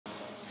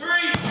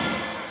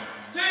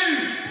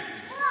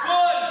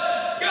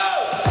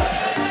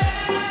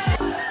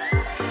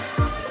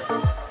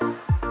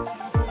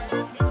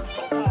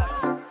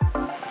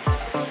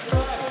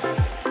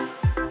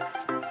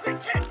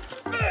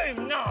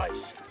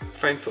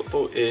Frame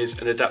football is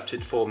an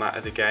adapted format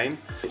of the game.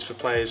 It's for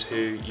players who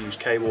use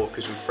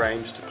K-walkers and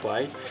frames to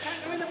play.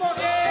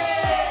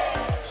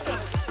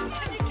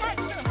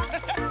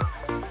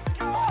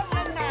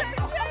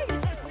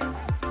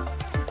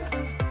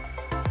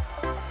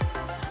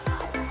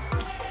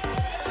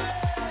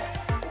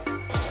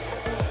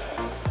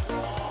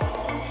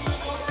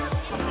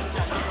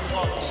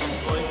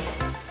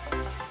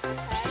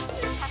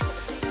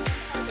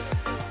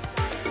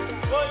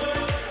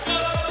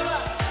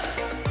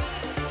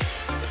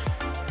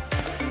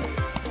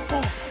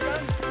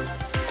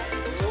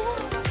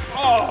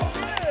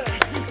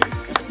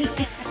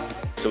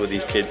 Some of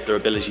these kids, their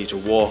ability to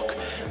walk,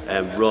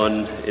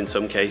 run in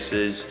some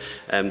cases,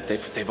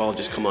 they've all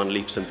just come on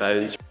leaps and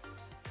bounds.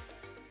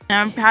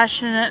 I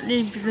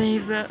passionately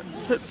believe that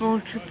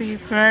football should be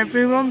for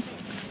everyone,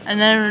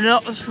 and there are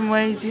lots of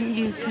ways that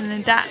you can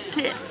adapt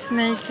it to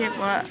make it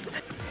work.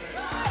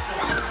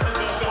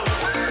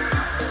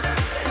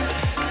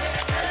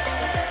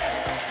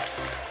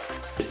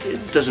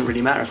 It doesn't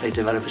really matter if they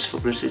develop as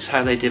footballers, it's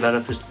how they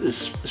develop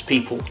as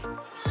people.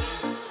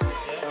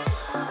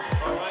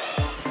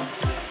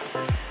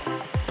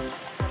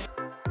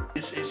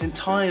 It's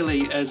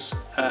entirely as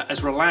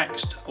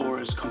relaxed or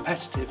as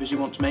competitive as you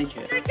want to make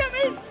it.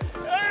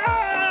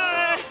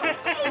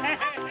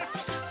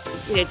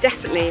 You know,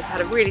 definitely I've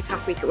had a really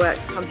tough week at work,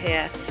 come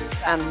here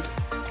and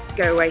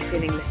go away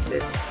feeling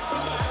lifted.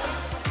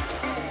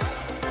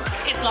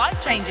 It's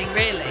life-changing,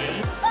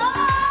 really.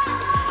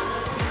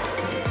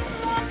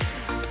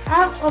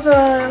 Out of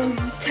a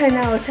 10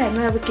 out of 10,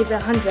 I would give it a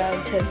 100 out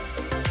of 10.